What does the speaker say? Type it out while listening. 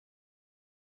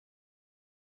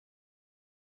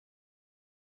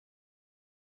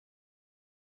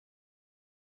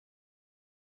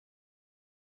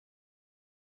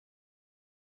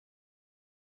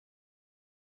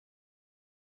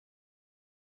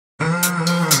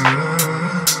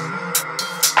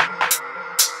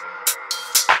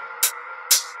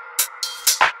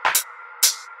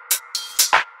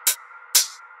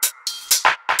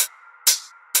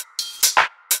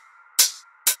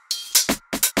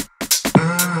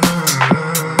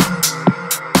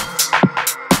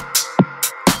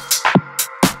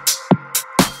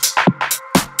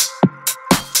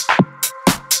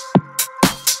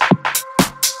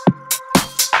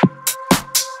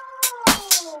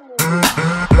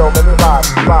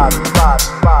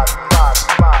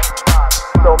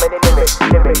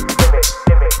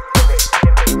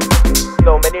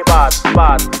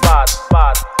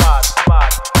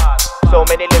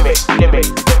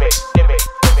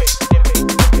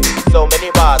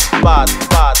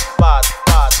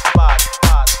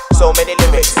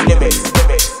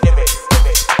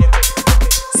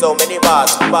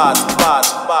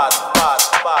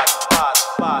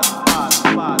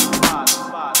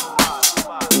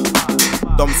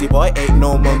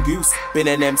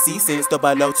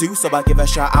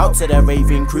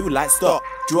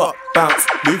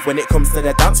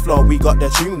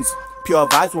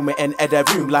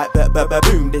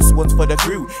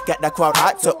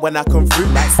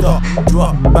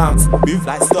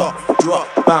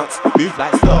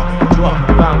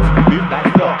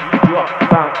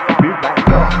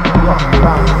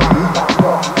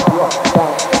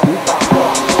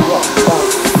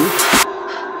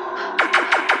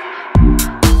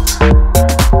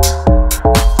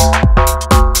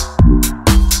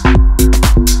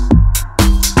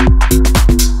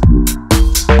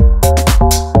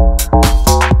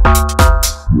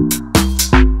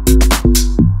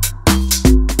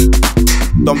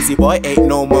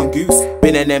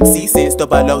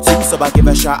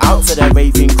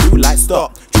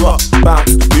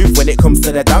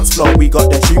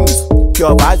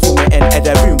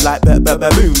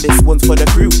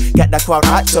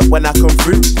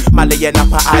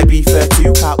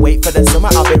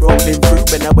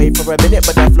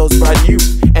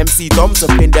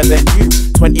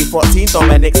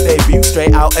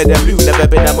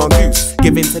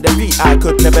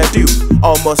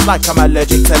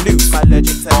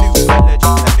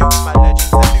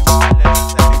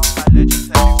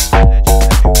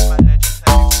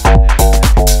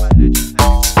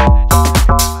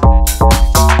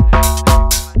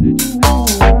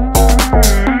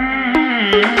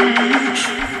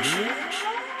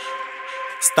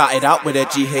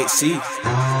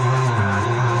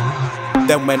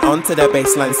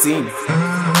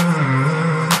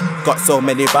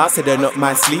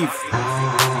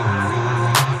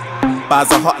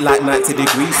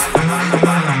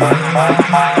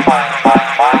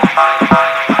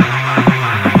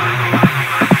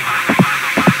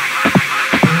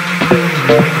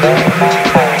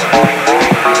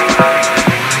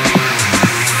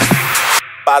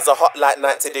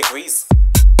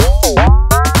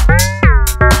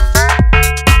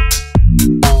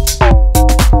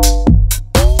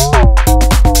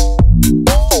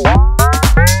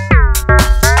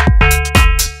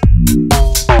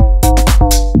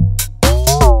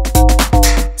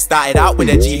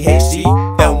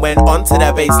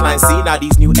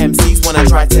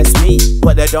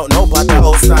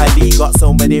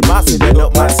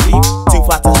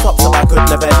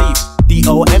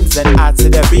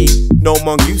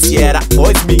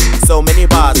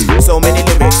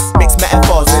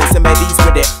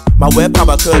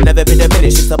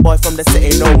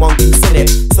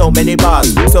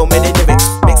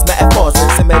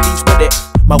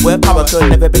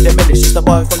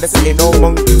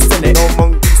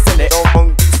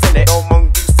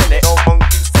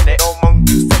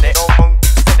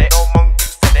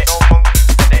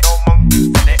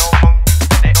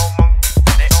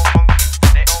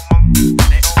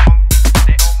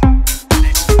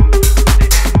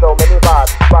So many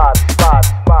bars, bars, bars,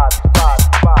 bars, bars,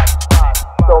 bars, bars.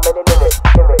 So many lyrics,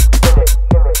 lyrics, lyrics,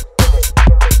 lyrics, lyrics,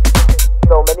 lyrics.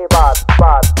 So many bars,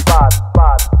 bars, bars,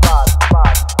 bars, bars,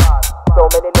 bars, bars. So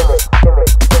many lyrics,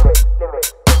 lyrics, lyrics, lyrics,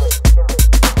 lyrics, lyrics.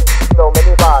 So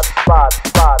many bars, bars,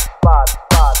 bars, bars,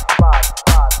 bars, bars,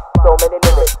 bars. So many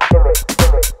lyrics, lyrics,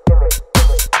 lyrics, lyrics,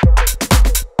 lyrics,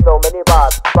 lyrics. So many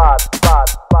bars, bars,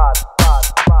 bars, bars,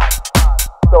 bars, bars, bars.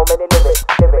 So many lyrics.